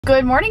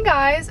Good morning,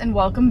 guys, and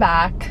welcome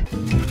back.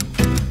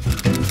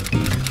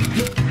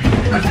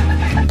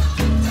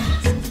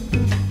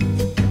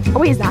 Oh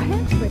wait, is that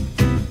him? Wait.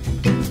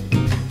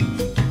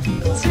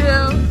 2,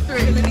 3.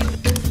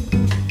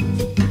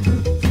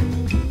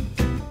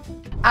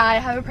 I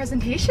have a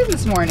presentation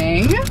this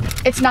morning.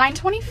 It's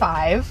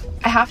 9:25.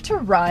 I have to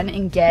run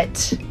and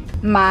get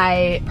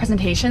my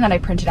presentation that I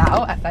printed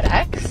out at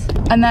FedEx.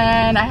 And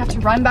then I have to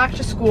run back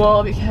to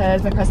school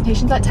because my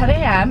presentation's at 10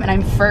 a.m. and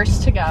I'm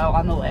first to go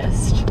on the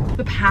list.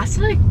 The past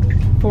like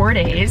 4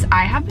 days,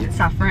 I have been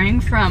suffering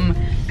from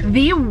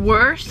the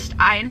worst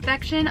eye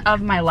infection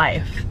of my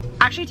life.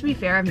 Actually, to be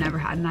fair, I've never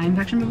had an eye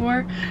infection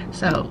before,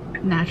 so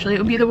naturally it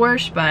would be the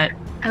worst, but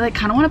I like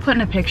kind of want to put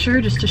in a picture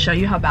just to show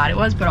you how bad it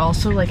was, but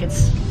also like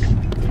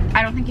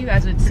I don't think you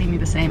guys would see me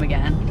the same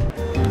again.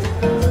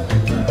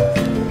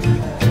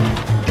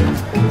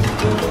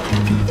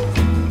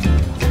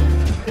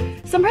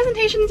 Some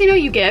presentations, you know,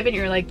 you give and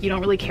you're like, you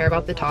don't really care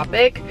about the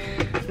topic.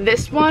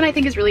 This one I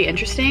think is really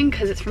interesting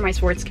because it's for my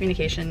sports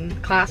communication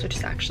class, which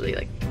is actually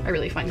like a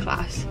really fun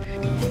class.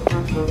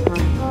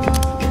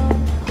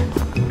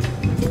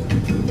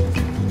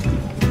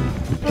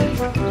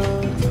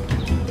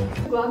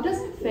 The glove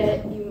doesn't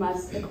fit, you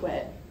must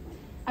acquit.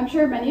 I'm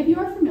sure many of you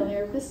are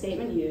familiar with the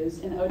statement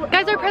used in the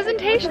Guys, our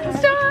presentation's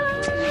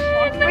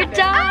done! We're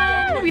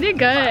done! We did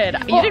good.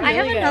 You did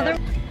really good. Another.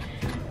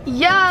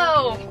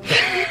 Yo!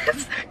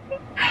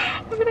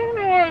 I don't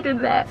know why I did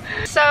that.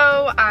 So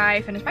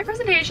I finished my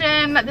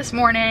presentation this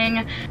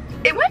morning.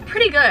 It went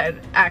pretty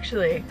good,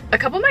 actually. A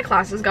couple of my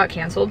classes got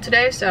canceled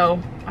today, so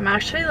I'm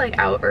actually like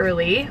out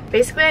early.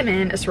 Basically, I'm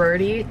in a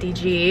sorority,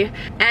 DG,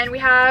 and we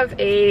have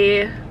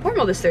a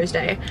formal this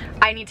Thursday.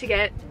 I need to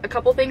get a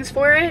couple things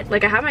for it.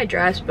 Like I have my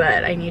dress,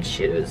 but I need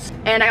shoes.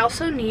 And I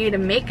also need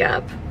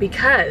makeup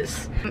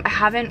because I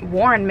haven't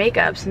worn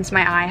makeup since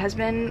my eye has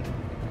been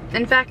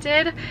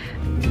infected.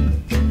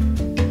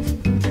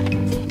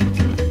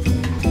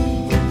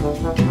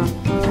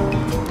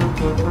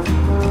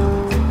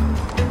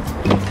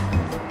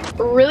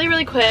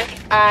 Really quick,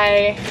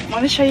 I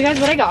want to show you guys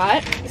what I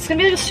got. It's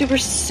gonna be like a super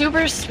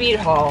speed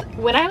haul.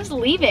 When I was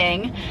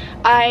leaving,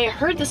 I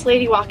heard this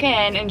lady walk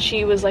in and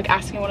she was like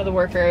asking one of the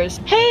workers,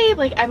 hey,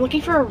 like I'm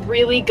looking for a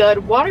really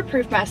good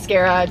waterproof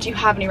mascara. Do you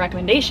have any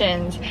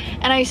recommendations?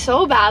 And I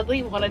so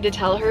badly wanted to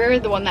tell her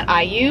the one that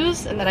I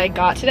use and that I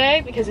got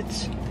today because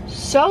it's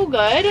so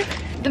good.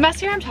 The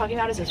mascara I'm talking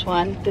about is this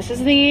one. This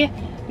is the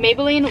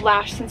Maybelline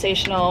Lash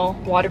Sensational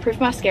Waterproof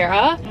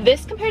Mascara.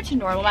 This, compared to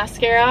normal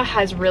mascara,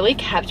 has really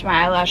kept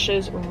my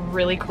eyelashes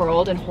really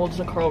curled and holds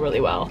the curl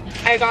really well.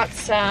 I got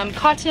some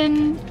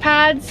cotton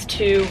pads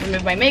to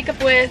remove my makeup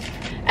with,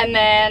 and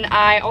then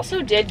I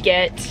also did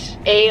get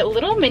a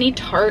little mini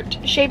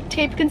Tarte shaped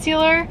tape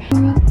concealer.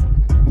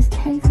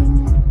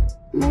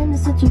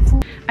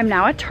 I'm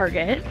now at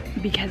Target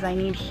because I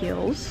need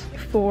heels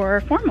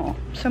for formal.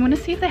 So I'm gonna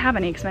see if they have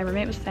any because my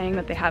roommate was saying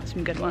that they have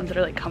some good ones that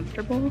are like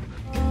comfortable.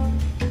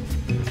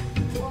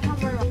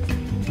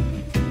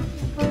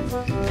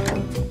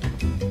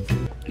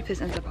 If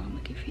this ends up on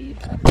Wiki feed.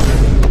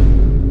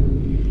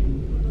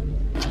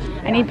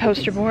 I need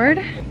poster board.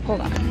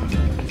 Hold on.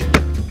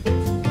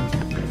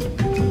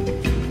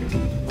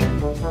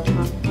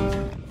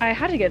 I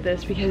had to get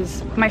this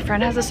because my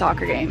friend has a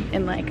soccer game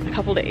in like a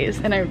couple days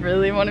and I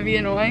really want to be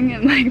annoying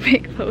and like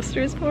make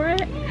posters for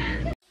it.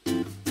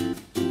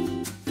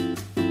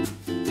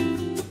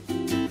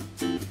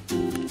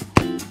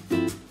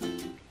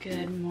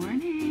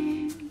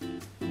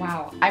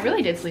 Wow, I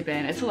really did sleep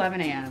in. It's 11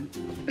 a.m.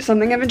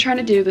 Something I've been trying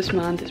to do this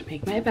month is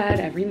make my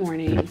bed every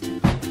morning.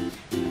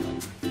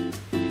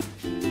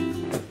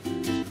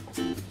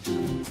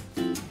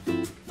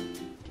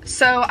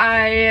 So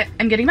I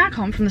am getting back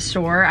home from the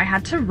store. I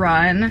had to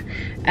run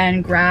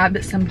and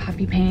grab some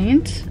puffy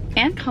paint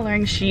and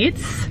coloring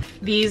sheets.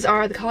 These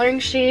are the coloring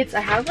sheets.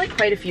 I have like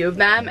quite a few of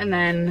them, and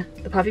then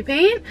the puffy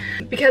paint.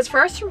 Because for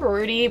our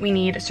sorority, we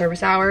need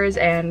service hours,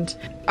 and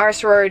our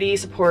sorority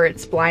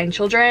supports blind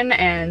children,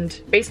 and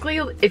basically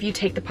if you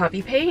take the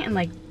puffy paint and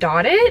like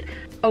dot it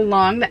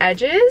along the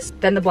edges,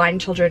 then the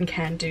blind children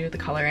can do the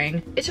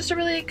coloring. It's just a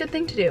really good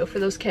thing to do for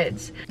those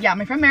kids. Yeah,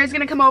 my friend Mary's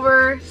gonna come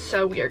over,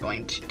 so we are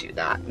going to do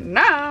that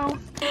now.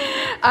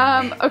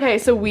 Okay,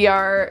 so we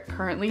are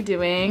currently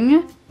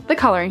doing the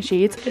coloring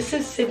sheets. This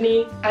is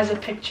Sydney as a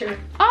picture.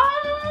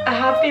 Oh! A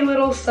happy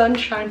little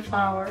sunshine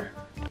flower.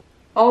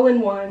 All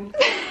in one.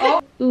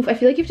 Oh. Oof, I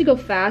feel like you have to go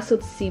fast so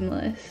it's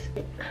seamless.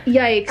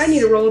 Yikes. I need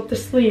to roll up the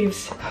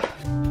sleeves.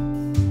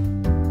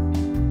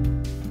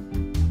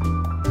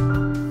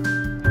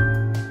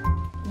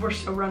 We're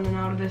still running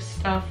out of this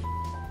stuff.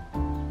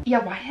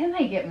 Yeah, why didn't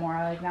I get more?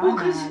 Like now I'm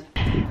mad.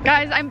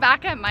 Guys, I'm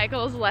back at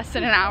Michael's less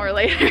than an hour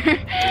later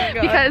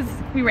because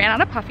we ran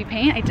out of puffy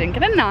paint. I didn't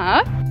get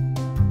enough.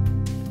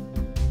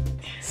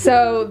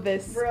 So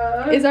this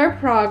is our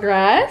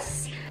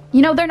progress.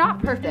 You know, they're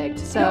not perfect,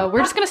 so we're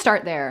just gonna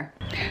start there.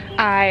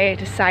 I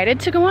decided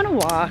to go on a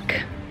walk,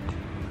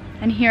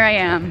 and here I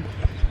am,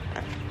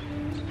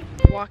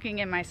 walking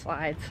in my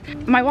slides.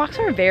 My walks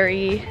are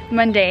very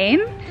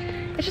mundane.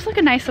 It's just like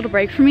a nice little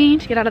break for me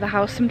to get out of the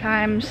house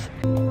sometimes.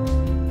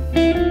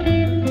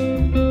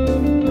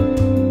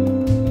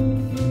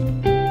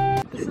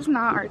 This is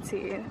not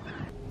artsy.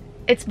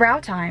 It's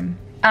brow time.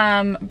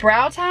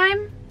 Brow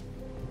time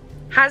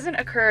hasn't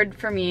occurred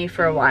for me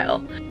for a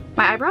while.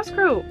 My eyebrows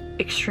grow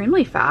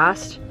extremely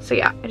fast. So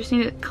yeah, I just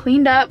need it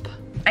cleaned up.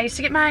 I used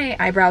to get my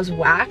eyebrows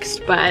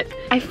waxed, but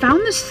I found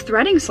this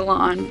threading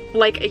salon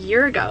like a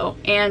year ago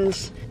and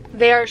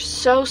they are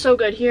so, so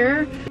good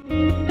here.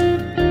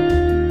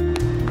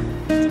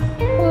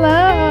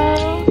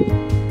 Hello.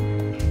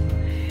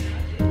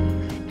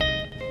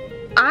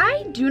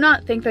 I do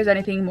not think there's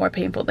anything more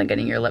painful than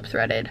getting your lip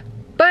threaded,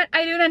 but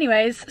I do it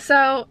anyways.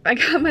 So I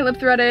got my lip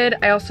threaded.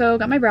 I also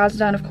got my brows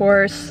done, of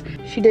course.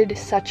 She did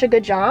such a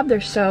good job.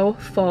 They're so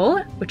full,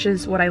 which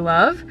is what I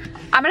love.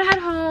 I'm gonna head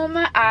home.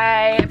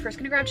 I'm first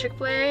gonna grab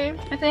Chick-fil-A,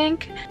 I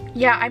think.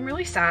 Yeah, I'm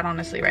really sad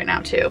honestly right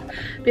now too,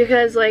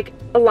 because like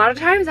a lot of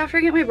times after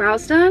I get my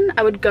brows done,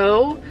 I would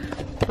go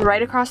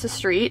right across the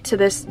street to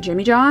this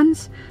Jimmy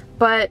John's,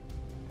 but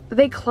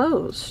they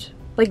closed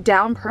like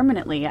down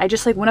permanently. I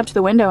just like went up to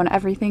the window and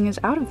everything is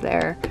out of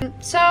there.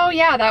 So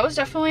yeah, that was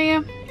definitely,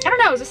 I don't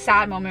know, it was a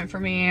sad moment for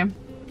me.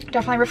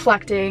 Definitely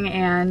reflecting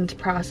and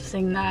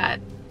processing that.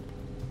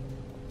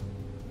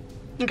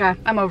 Okay,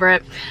 I'm over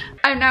it.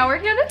 I'm now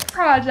working on this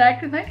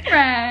project with my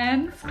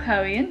friends,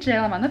 Chloe and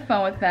Jill. I'm on the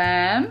phone with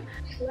them.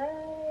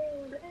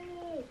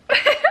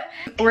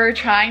 We're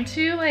trying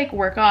to like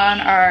work on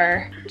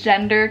our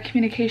gender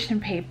communication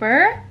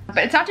paper, but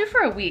it's not due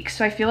for a week,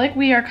 so I feel like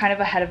we are kind of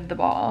ahead of the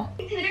ball.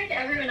 Considering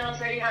everyone else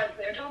already has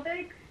their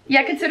topic?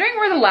 Yeah, considering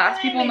we're the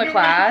last people in the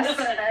class,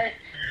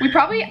 we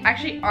probably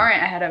actually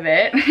aren't ahead of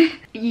it.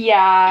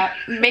 Yeah,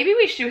 maybe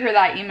we shoot her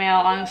that email,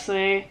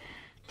 honestly.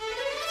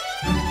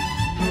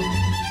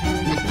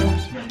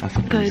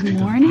 Good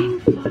morning.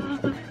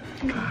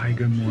 Hi,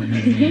 good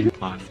morning.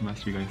 Last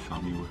semester you guys saw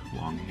me with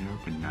long hair,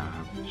 but now I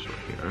have short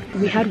hair.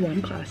 We had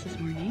one class this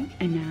morning,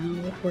 and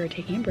now we're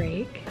taking a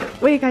break.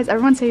 Wait, guys,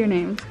 everyone say your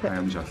names. Hi,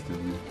 I'm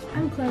Justin.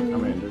 I'm Chloe.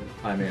 I'm Andrew.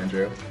 I'm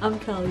Andrew. I'm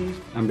Kelly.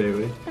 I'm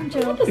Bailey. I'm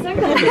Jill.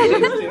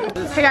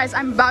 Hey guys,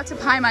 I'm about to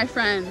pie my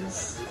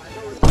friends.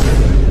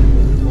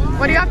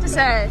 What do you have to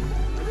say?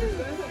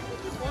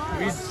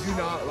 We do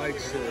not like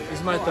shit. This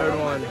is my third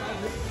one.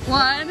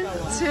 1, 2,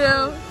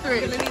 3.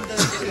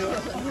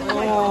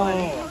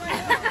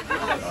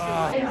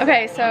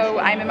 Okay, so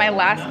I'm in my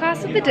last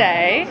class of the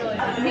day.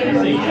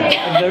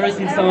 I've never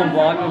seen someone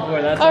vlog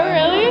before. That's Oh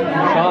really?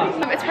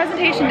 shocked. It's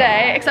presentation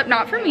day, except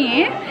not for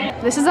me.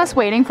 This is us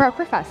waiting for our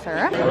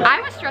professor.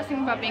 I was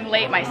stressing about being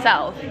late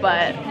myself,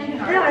 but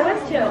Yeah, I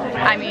was too.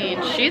 I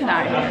mean, she's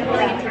not.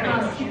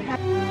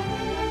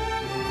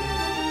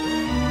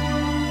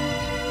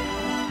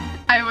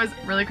 I was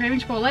really craving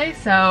Chipotle,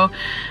 so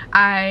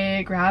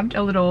I grabbed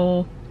a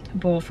little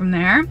bowl from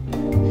there.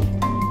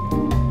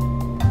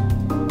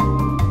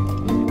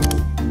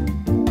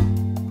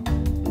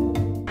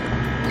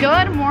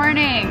 Good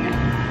morning.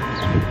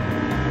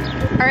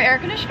 Our air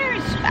conditioner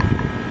is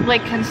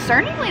like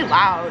concerningly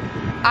loud.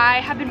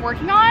 I have been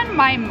working on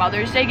my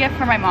Mother's Day gift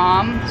for my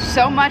mom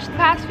so much the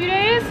past few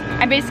days.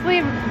 I basically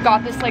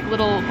got this like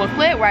little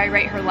booklet where I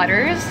write her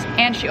letters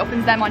and she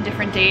opens them on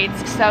different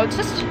dates. So it's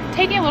just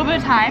taking a little bit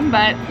of time,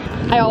 but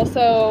I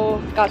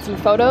also got some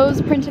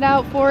photos printed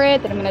out for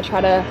it that I'm gonna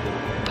try to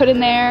put in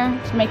there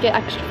to make it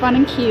extra fun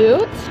and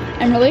cute.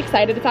 I'm really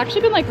excited. It's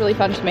actually been like really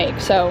fun to make,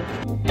 so.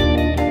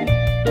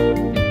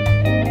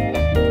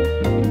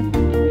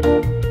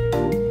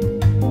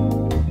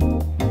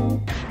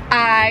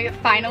 I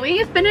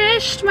finally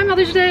finished my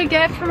Mother's Day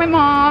gift for my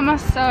mom,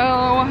 so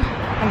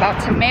I'm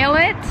about to mail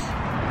it.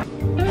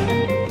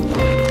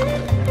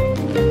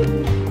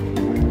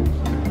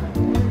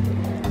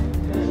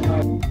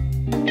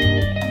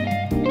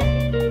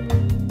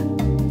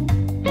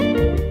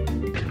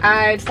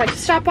 I decided to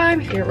stop by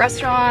my favorite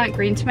restaurant,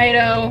 Green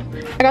Tomato.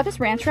 I got this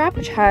ranch wrap,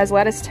 which has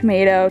lettuce,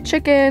 tomato,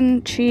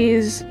 chicken,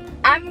 cheese.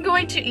 I'm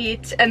going to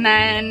eat and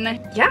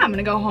then, yeah, I'm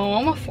gonna go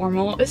home.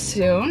 Formal is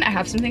soon. I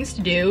have some things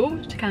to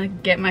do to kind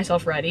of get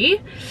myself ready.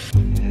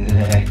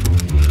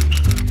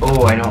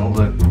 Oh, I don't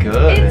look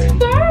good. It's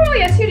formal,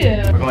 yes you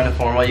do. We're going to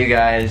formal, you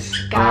guys.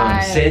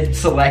 Guys. Sid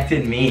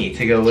selected me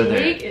to go with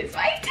Jake her. is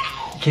my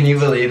dad. Can you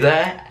believe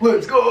that?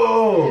 Let's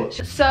go!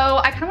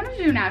 So I kind of want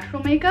to do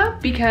natural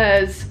makeup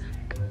because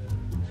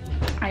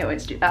I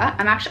always do that.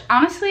 I'm actually,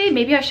 honestly,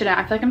 maybe I shouldn't.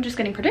 I feel like I'm just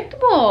getting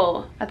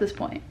predictable at this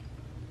point.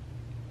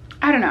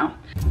 I don't know.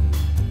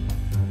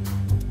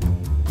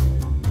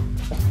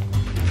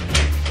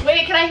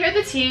 Wait, can I hear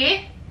the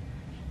tea?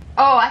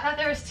 Oh, I thought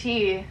there was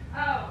tea.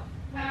 Oh,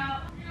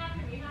 well, you're not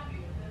gonna be happy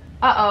with it.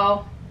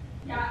 Uh-oh.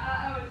 Yeah,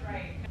 I was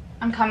right.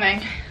 I'm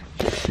coming.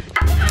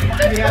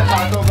 We got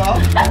Taco Bell.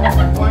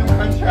 One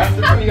contrast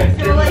between you guys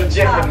did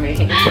legit with me.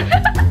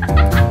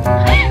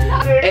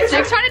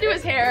 Jake's trying to do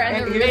his hair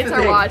and the roommates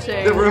are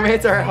watching. The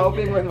roommates are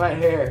helping with my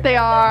hair. They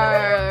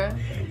are.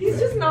 He's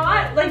just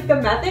not, like, the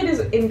method is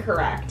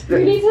incorrect.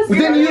 Then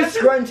you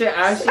scrunch it,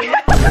 Ashley. You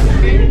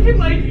can,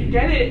 like,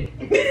 get it.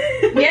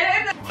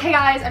 Hey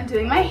guys, I'm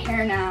doing my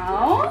hair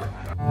now.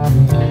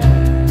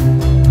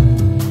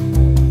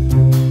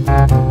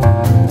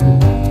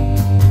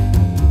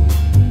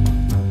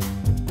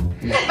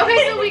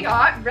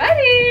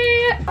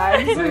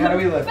 So how do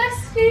we look?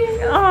 Besties.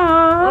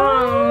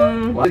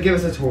 Well, give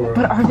us a tour.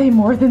 But are they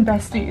more than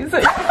besties?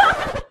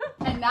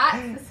 And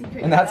that's the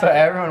secret. And that's what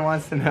everyone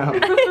wants to know.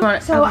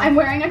 So I'm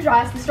wearing a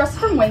dress. This dress is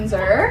from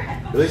Windsor.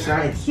 It looks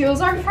nice. Heels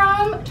are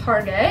from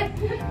Target.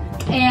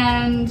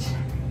 And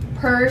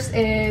purse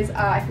is,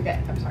 I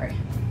forget, I'm sorry.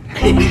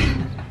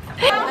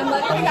 I'm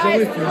letting you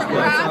guys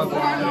grab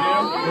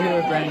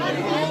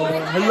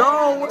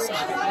Hello.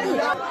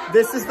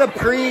 This is the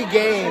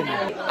pre-game.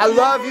 I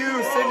love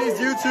you, Sydney's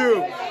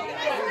YouTube.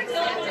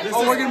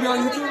 We're gonna be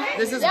on YouTube?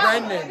 This is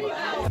Brendan.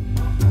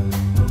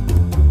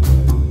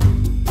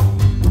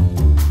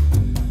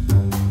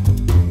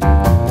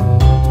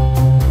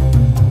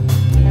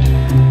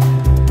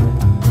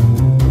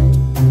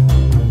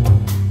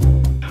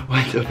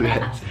 What's up,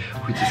 guys?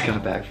 We just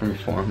got back from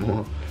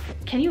formal.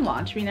 Can you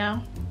launch me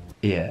now?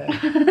 Yeah.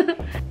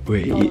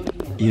 Wait,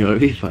 you know what'd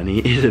be funny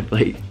is if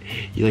like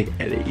you like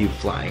edit you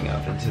flying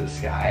up into the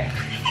sky.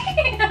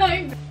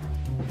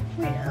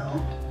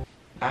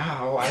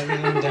 Ow, I haven't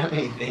even done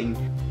anything.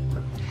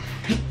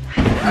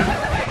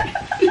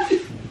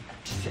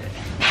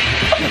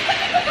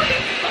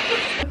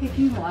 Okay,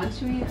 can you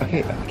launch me?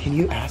 Okay, can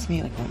you ask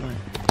me like one more?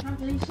 Not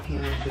really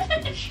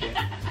sure.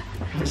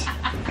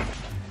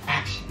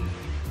 Action.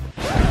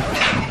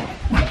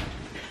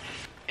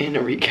 In a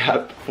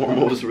recap,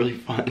 formal was really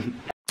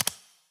fun.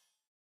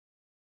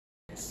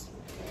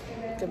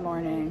 Good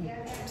morning.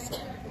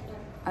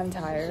 I'm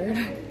tired.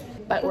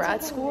 But we're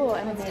at school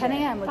and it's 10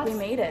 a.m. Like we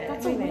made it.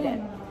 We made it.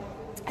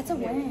 It's a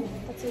win.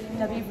 That's a win.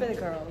 W for the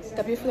girls.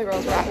 W for the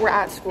girls. We're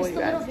at school, you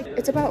guys.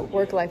 It's about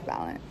work-life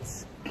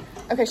balance.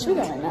 Okay, should we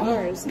go in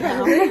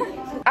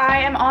now? I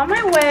am on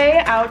my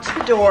way out to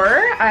the door.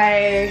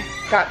 I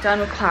got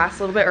done with class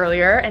a little bit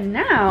earlier and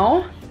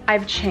now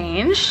I've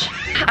changed.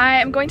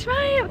 I am going to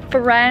my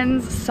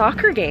friend's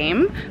soccer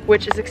game,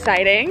 which is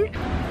exciting.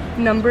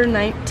 Number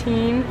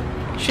 19.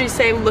 Should we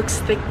say looks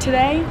thick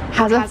today?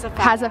 Has a fat ass.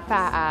 Has a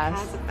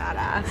fat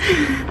ass.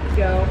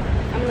 Go.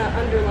 I'm gonna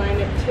underline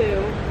it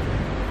too.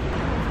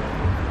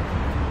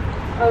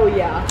 Oh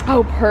yeah.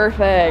 Oh,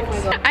 perfect. Oh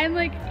my God. I'm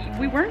like,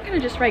 we weren't gonna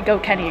just write Go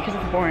Kenny because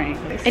it's boring.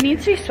 It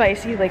needs to be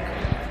spicy. Like,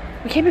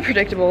 we can't be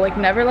predictable. Like,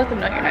 never let them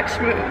know your next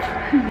move.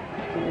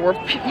 We're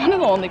one of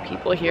the only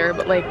people here,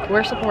 but like,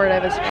 we're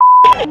supportive as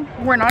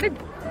We're not a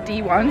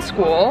D1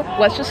 school.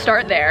 Let's just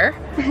start there.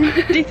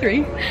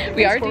 D3.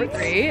 We are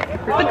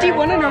D3. But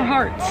D1 in our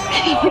hearts.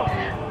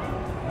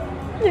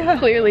 Yeah.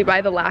 Clearly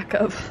by the lack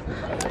of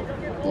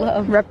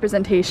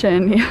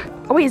representation. Yeah.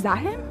 Oh wait, is that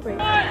him?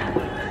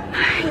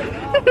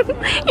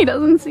 He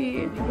doesn't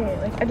see.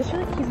 Okay, like I just feel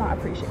like he's not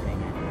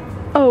appreciating it.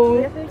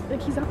 Oh. I feel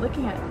like he's not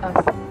looking at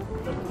us.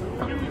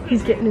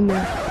 He's getting in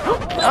there.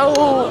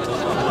 Oh.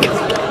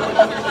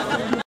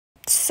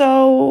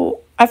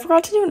 So I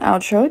forgot to do an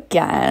outro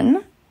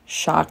again.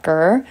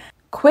 Shocker.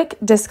 Quick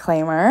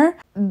disclaimer.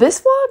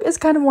 This vlog is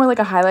kind of more like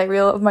a highlight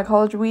reel of my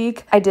college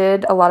week. I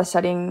did a lot of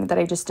studying that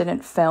I just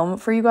didn't film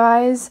for you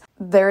guys.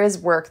 There is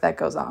work that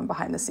goes on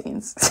behind the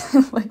scenes.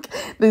 Like,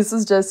 this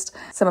is just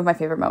some of my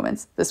favorite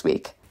moments this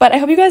week. But I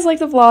hope you guys liked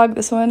the vlog.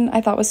 This one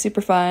I thought was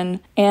super fun.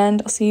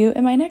 And I'll see you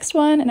in my next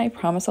one. And I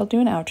promise I'll do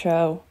an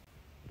outro.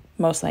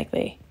 Most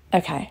likely.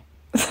 Okay.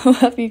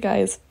 Love you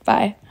guys.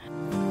 Bye.